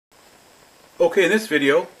Okay, in this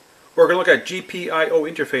video, we're going to look at GPIO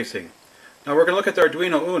interfacing. Now we're going to look at the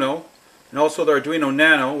Arduino Uno and also the Arduino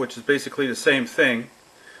Nano, which is basically the same thing.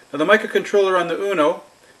 Now the microcontroller on the Uno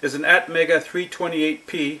is an Atmega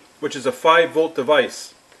 328P, which is a 5-volt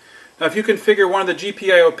device. Now if you configure one of the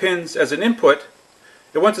GPIO pins as an input,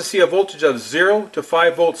 it wants to see a voltage of 0 to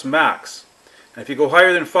 5 volts max. And if you go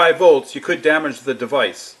higher than 5 volts, you could damage the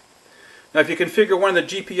device. Now if you configure one of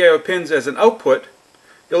the GPIO pins as an output,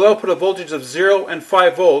 you'll output a voltage of 0 and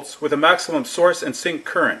 5 volts with a maximum source and sink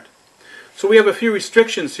current. So we have a few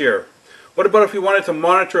restrictions here. What about if we wanted to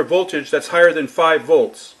monitor a voltage that's higher than 5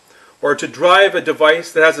 volts? Or to drive a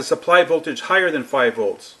device that has a supply voltage higher than 5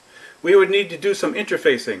 volts? We would need to do some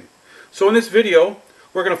interfacing. So in this video,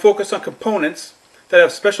 we're going to focus on components that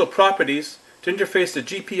have special properties to interface the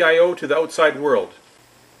GPIO to the outside world.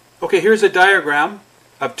 Okay, here's a diagram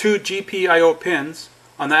of two GPIO pins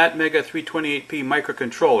on the Atmega 328P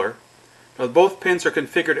microcontroller. Now both pins are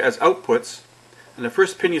configured as outputs, and the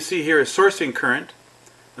first pin you see here is sourcing current,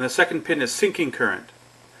 and the second pin is sinking current.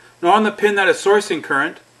 Now on the pin that is sourcing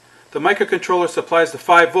current, the microcontroller supplies the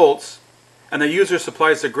 5 volts, and the user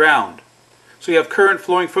supplies the ground. So you have current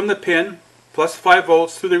flowing from the pin, plus 5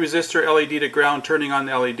 volts through the resistor LED to ground, turning on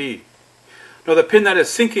the LED. Now the pin that is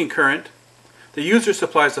sinking current, the user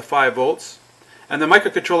supplies the 5 volts, and the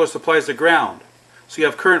microcontroller supplies the ground. So you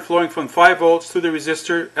have current flowing from 5 volts through the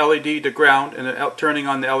resistor LED to ground and turning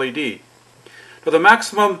on the LED. Now the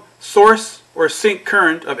maximum source or sink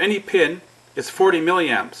current of any pin is 40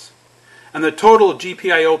 milliamps. And the total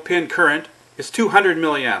GPIO pin current is 200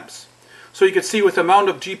 milliamps. So you can see with the amount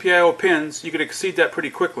of GPIO pins, you can exceed that pretty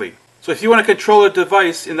quickly. So if you want to control a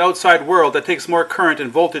device in the outside world that takes more current and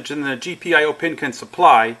voltage than the GPIO pin can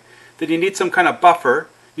supply, then you need some kind of buffer,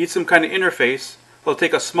 you need some kind of interface that will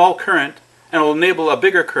take a small current and will enable a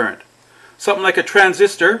bigger current. Something like a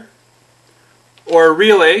transistor, or a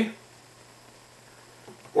relay,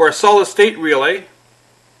 or a solid-state relay.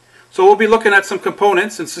 So we'll be looking at some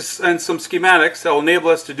components and some schematics that will enable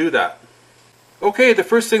us to do that. Okay, the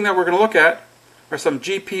first thing that we're going to look at are some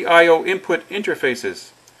GPIO input interfaces.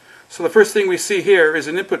 So the first thing we see here is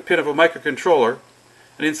an input pin of a microcontroller,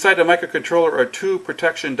 and inside the microcontroller are two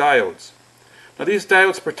protection diodes. Now these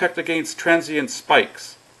diodes protect against transient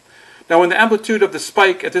spikes. Now when the amplitude of the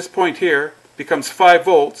spike at this point here becomes 5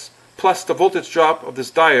 volts plus the voltage drop of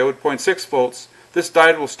this diode, 0.6 volts, this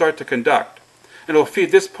diode will start to conduct. And it will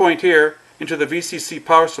feed this point here into the VCC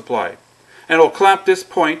power supply. And it will clamp this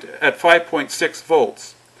point at 5.6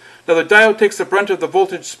 volts. Now the diode takes the brunt of the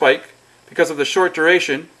voltage spike because of the short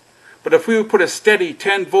duration, but if we would put a steady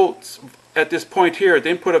 10 volts at this point here at the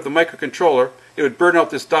input of the microcontroller, it would burn out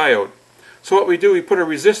this diode. So what we do, we put a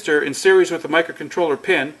resistor in series with the microcontroller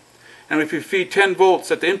pin, and if we feed 10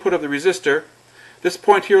 volts at the input of the resistor, this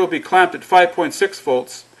point here will be clamped at 5.6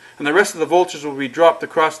 volts, and the rest of the voltage will be dropped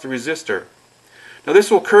across the resistor. Now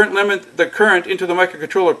this will current limit the current into the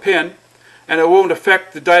microcontroller pin, and it won't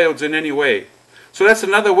affect the diodes in any way. So that's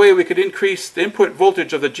another way we could increase the input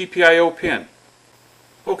voltage of the GPIO pin.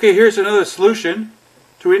 Okay, here's another solution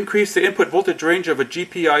to increase the input voltage range of a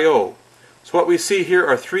GPIO. So what we see here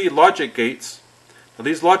are 3 logic gates. Now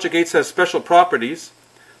these logic gates have special properties.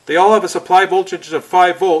 They all have a supply voltage of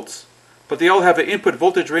 5 volts, but they all have an input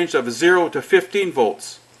voltage range of 0 to 15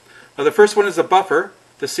 volts. Now the first one is a buffer,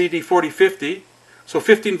 the CD4050, so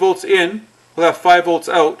 15 volts in will have 5 volts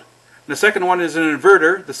out. And the second one is an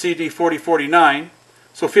inverter, the CD4049,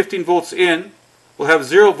 so 15 volts in will have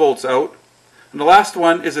 0 volts out. And the last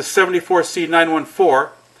one is a 74C914,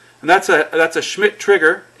 and that's a Schmitt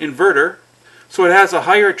trigger inverter, so it has a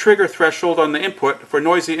higher trigger threshold on the input for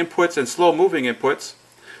noisy inputs and slow moving inputs.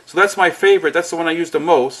 So that's my favorite, that's the one I use the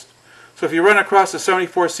most. So if you run across the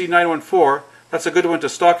 74C914, that's a good one to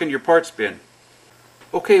stock in your parts bin.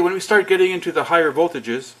 Okay, when we start getting into the higher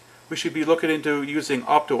voltages, we should be looking into using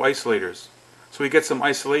opto isolators, so we get some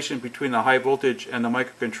isolation between the high voltage and the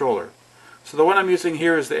microcontroller. So the one I'm using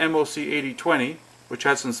here is the MOC8020, which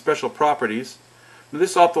has some special properties. Now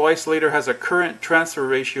this opto isolator has a current transfer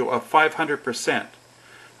ratio of 500%.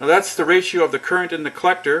 Now that's the ratio of the current in the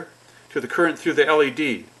collector to the current through the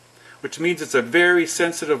LED, which means it's a very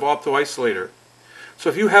sensitive opto isolator. So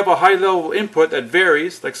if you have a high level input that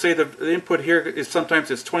varies, like say the input here is sometimes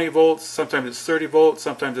it's 20 volts, sometimes it's 30 volts,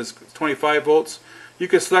 sometimes it's 25 volts, you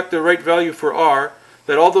can select the right value for R,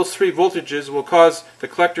 that all those 3 voltages will cause the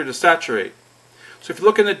collector to saturate. So if you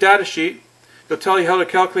look in the data sheet, it'll tell you how to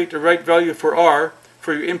calculate the right value for R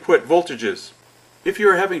for your input voltages. If you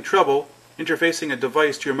are having trouble interfacing a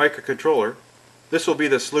device to your microcontroller, this will be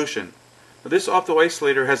the solution. Now, this opto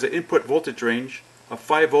isolator has an input voltage range of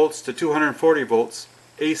 5 volts to 240 volts,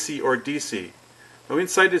 AC or DC. Now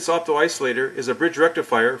inside this Opto Isolator is a bridge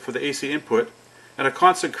rectifier for the AC input and a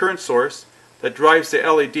constant current source that drives the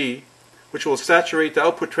LED, which will saturate the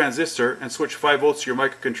output transistor and switch 5 volts to your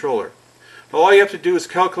microcontroller. Now all you have to do is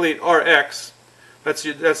calculate Rx, that's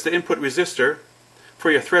the input resistor,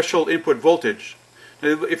 for your threshold input voltage.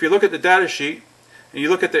 Now if you look at the data sheet and you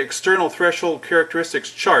look at the external threshold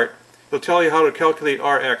characteristics chart, it'll tell you how to calculate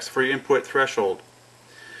Rx for your input threshold.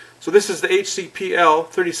 So this is the HCPL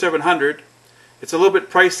 3700. It's a little bit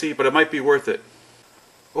pricey, but it might be worth it.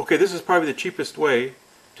 Okay, this is probably the cheapest way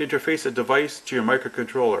to interface a device to your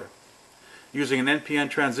microcontroller. Using an NPN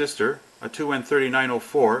transistor, a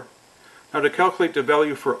 2N3904. Now to calculate the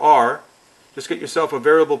value for R, just get yourself a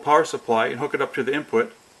variable power supply and hook it up to the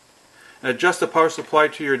input, and adjust the power supply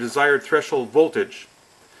to your desired threshold voltage.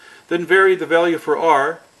 Then vary the value for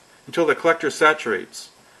R until the collector saturates,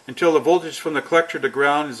 until the voltage from the collector to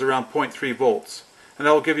ground is around 0.3 volts, and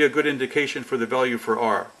that will give you a good indication for the value for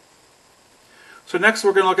R. So next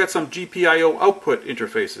we're going to look at some GPIO output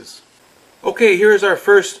interfaces. Okay, here's our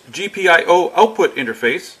first GPIO output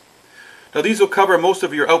interface. Now these will cover most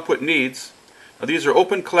of your output needs. Now these are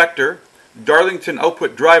open collector, Darlington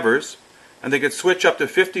output drivers, and they can switch up to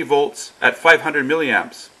 50 volts at 500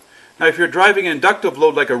 milliamps. Now if you're driving an inductive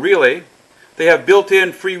load like a relay, they have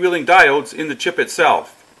built-in freewheeling diodes in the chip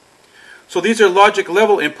itself. So these are logic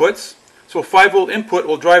level inputs. So 5 volt input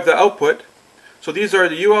will drive the output. So these are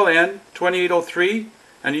the ULN 2803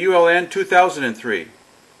 and the ULN 2003.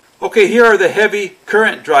 Okay, here are the heavy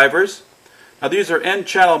current drivers. Now these are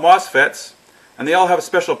N-channel MOSFETs, and they all have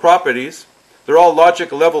special properties. They're all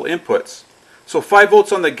logic level inputs. So 5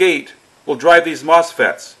 volts on the gate will drive these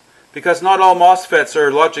MOSFETs. Because not all MOSFETs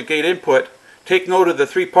are logic gate input, take note of the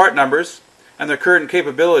 3 part numbers and their current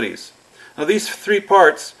capabilities. Now these 3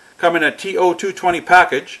 parts come in a TO220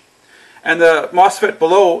 package, and the MOSFET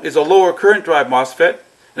below is a lower current drive MOSFET,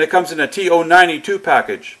 and it comes in a TO92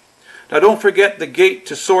 package. Now don't forget the gate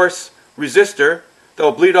to source resistor that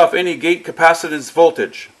will bleed off any gate capacitance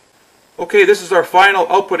voltage. Okay, this is our final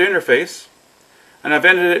output interface, and I've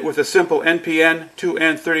ended it with a simple NPN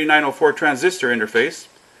 2N3904 transistor interface,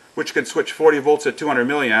 which can switch 40 volts at 200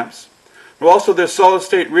 milliamps. Now also there's solid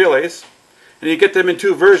state relays, and you get them in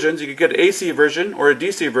 2 versions. You can get an AC version or a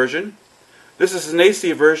DC version. This is an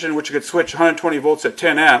AC version which could switch 120 volts at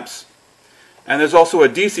 10 amps, and there's also a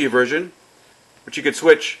DC version which you could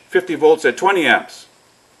switch 50 volts at 20 amps.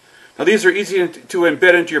 Now these are easy to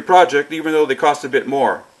embed into your project, even though they cost a bit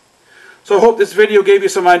more. So I hope this video gave you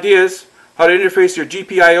some ideas how to interface your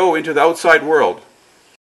GPIO into the outside world.